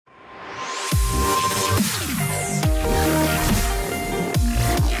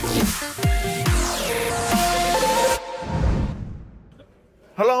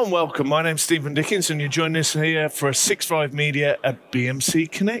warm welcome. My name's Stephen Dickens, and you're joining us here for a 6.5 Media at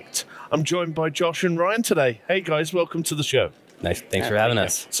BMC Connect. I'm joined by Josh and Ryan today. Hey guys, welcome to the show. Nice. Thanks for having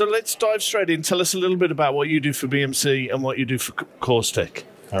us. So let's dive straight in. Tell us a little bit about what you do for BMC and what you do for CoorsTek.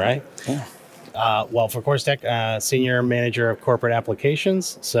 All right. Yeah. Well, for CoorsTek, Senior Manager of Corporate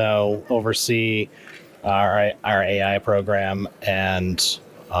Applications, so oversee our AI program and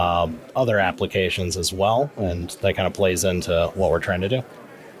other applications as well, and that kind of plays into what we're trying to do.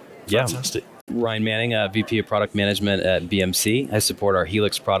 Yeah. Fantastic. Ryan Manning, VP of Product Management at BMC. I support our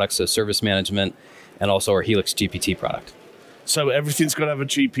Helix products, so service management, and also our Helix GPT product. So everything's got to have a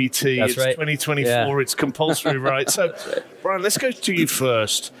GPT. That's it's right. 2024. Yeah. It's compulsory, right? So, Brian, let's go to you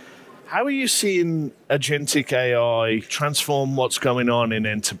first. How are you seeing Agentic AI transform what's going on in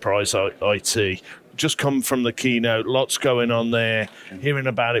enterprise IT? Just come from the keynote, lots going on there, hearing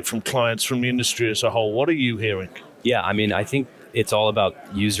about it from clients, from the industry as a whole. What are you hearing? Yeah, I mean, I think it's all about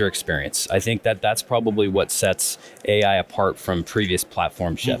user experience. I think that's probably what sets AI apart from previous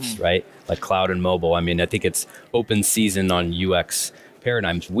platform shifts, right? Like cloud and mobile. I mean, I think it's open season on UX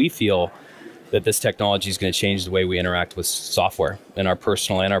paradigms. We feel that this technology is going to change the way we interact with software in our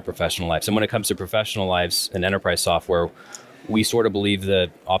personal and our professional lives. And when it comes to professional lives and enterprise software, we sort of believe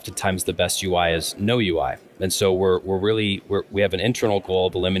that oftentimes the best UI is no UI. And so we have an internal goal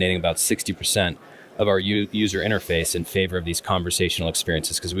of eliminating about 60% of our user interface in favor of these conversational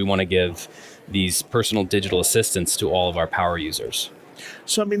experiences, because we want to give these personal digital assistants to all of our power users.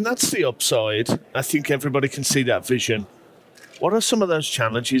 So, I mean, that's the upside. I think everybody can see that vision. What are some of those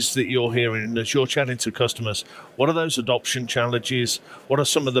challenges that you're hearing as you're chatting to customers? What are those adoption challenges? What are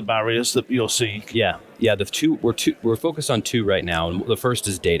some of the barriers that you're seeing? Yeah. We're focused on two right now. And the first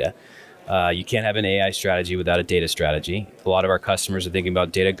is data. You can't have an AI strategy without a data strategy. A lot of our customers are thinking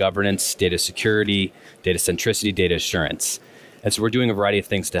about data governance, data security, data centricity, data assurance. And so we're doing a variety of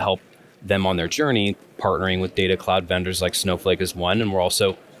things to help them on their journey, partnering with data cloud vendors like Snowflake is one. And we're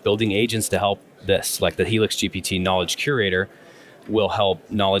also building agents to help this, like the Helix GPT Knowledge Curator will help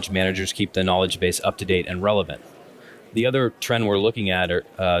knowledge managers keep the knowledge base up to date and relevant. The other trend we're looking at,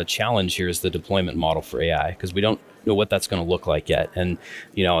 or challenge here, is the deployment model for AI, because we don't know what that's going to look like yet. And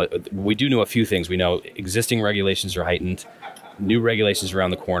we do know a few things. We know existing regulations are heightened, new regulations around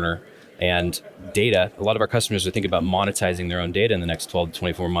the corner, and data. A lot of our customers are thinking about monetizing their own data in the next 12 to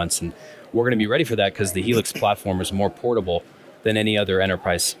 24 months, and we're going to be ready for that because the Helix platform is more portable than any other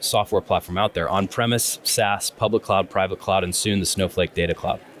enterprise software platform out there. On-premise, SaaS, public cloud, private cloud, and soon the Snowflake Data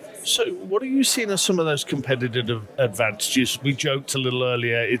Cloud. So what are you seeing as some of those competitive advantages? We joked a little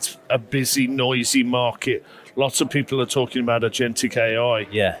earlier, it's a busy, noisy market. Lots of people are talking about Agentic AI.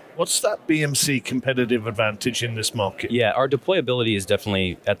 Yeah. What's that BMC competitive advantage in this market? Yeah, our deployability is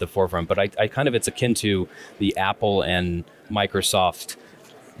definitely at the forefront, but I kind of, it's akin to the Apple and Microsoft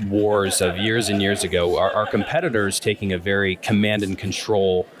wars of years and years ago. Our competitors taking a very command and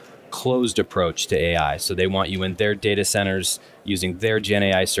control closed approach to AI. So they want you in their data centers using their Gen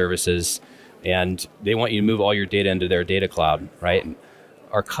AI services, and they want you to move all your data into their data cloud, right? And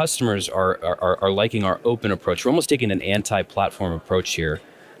our customers are liking our open approach. We're almost taking an anti-platform approach here,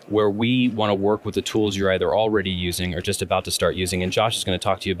 where we want to work with the tools you're either already using or just about to start using. And Josh is going to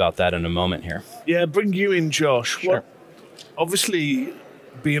talk to you about that in a moment here. Yeah, bring you in, Josh. Sure. Obviously,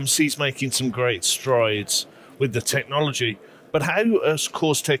 BMC's making some great strides with the technology, but how is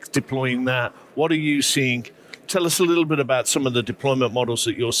CoorsTek deploying that? What are you seeing? Tell us a little bit about some of the deployment models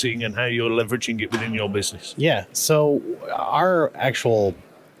that you're seeing and how you're leveraging it within your business. Yeah, so our actual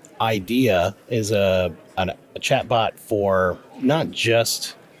idea is a chatbot for not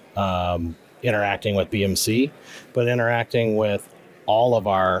just interacting with BMC, but interacting with all of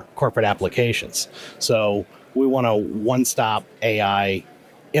our corporate applications. So we want a one-stop AI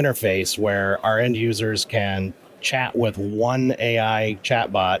interface where our end users can chat with one AI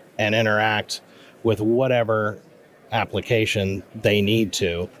chatbot and interact with whatever application they need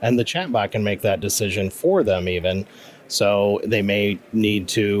to. And the chatbot can make that decision for them even. So they may need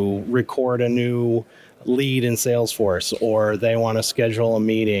to record a new lead in Salesforce, or they want to schedule a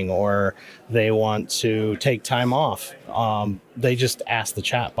meeting, or they want to take time off. They just ask the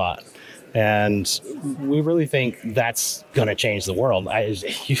chatbot. And we really think that's going to change the world.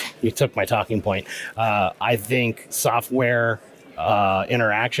 You took my talking point. I think software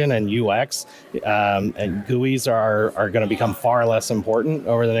interaction and UX and GUIs are going to become far less important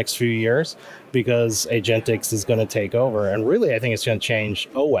over the next few years because Agentics is going to take over. And really, I think it's going to change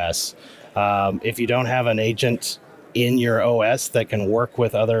OS. If you don't have an agent in your OS that can work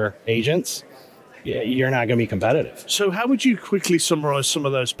with other agents, you're not going to be competitive. So how would you quickly summarize some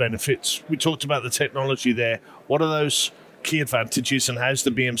of those benefits? We talked about the technology there. What are those key advantages, and how's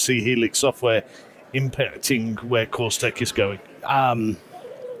the BMC Helix software impacting where CoorsTek is going?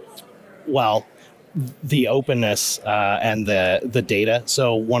 Well, the openness and the data.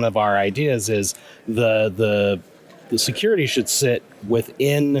 So one of our ideas is the security should sit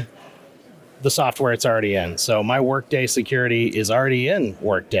within the software it's already in. So my Workday security is already in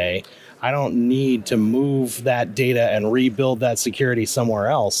Workday. I don't need to move that data and rebuild that security somewhere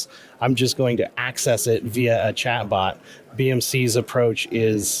else. I'm just going to access it via a chatbot. BMC's approach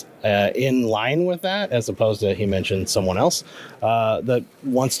is in line with that, as opposed to, he mentioned someone else that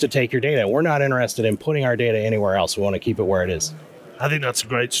wants to take your data. We're not interested in putting our data anywhere else. We want to keep it where it is. I think that's a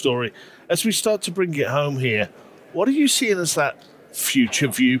great story. As we start to bring it home here, what are you seeing as that future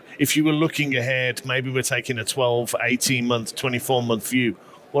view? If you were looking ahead, maybe we're taking a 12, 18-month, 24-month view.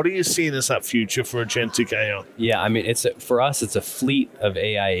 What are you seeing as that future for Agentic AI? Yeah, I mean, for us, it's a fleet of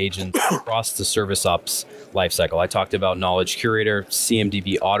AI agents across the service ops lifecycle. I talked about Knowledge Curator,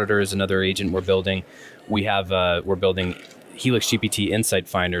 CMDB Auditor is another agent we're building. We're building Helix GPT Insight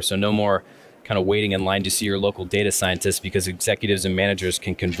Finder, so no more kind of waiting in line to see your local data scientist, because executives and managers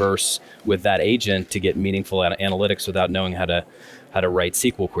can converse with that agent to get meaningful analytics without knowing how to write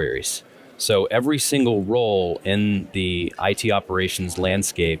SQL queries. So every single role in the IT operations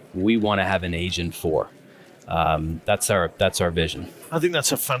landscape, we want to have an agent for. That's our vision. I think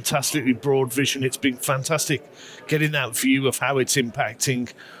that's a fantastically broad vision. It's been fantastic getting that view of how it's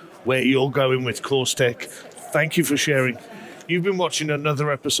impacting where you're going with CoorsTek. Thank you for sharing. You've been watching another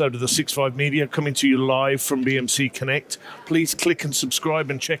episode of the 6.5 Media coming to you live from BMC Connect. Please click and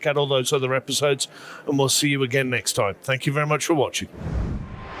subscribe and check out all those other episodes, and we'll see you again next time. Thank you very much for watching.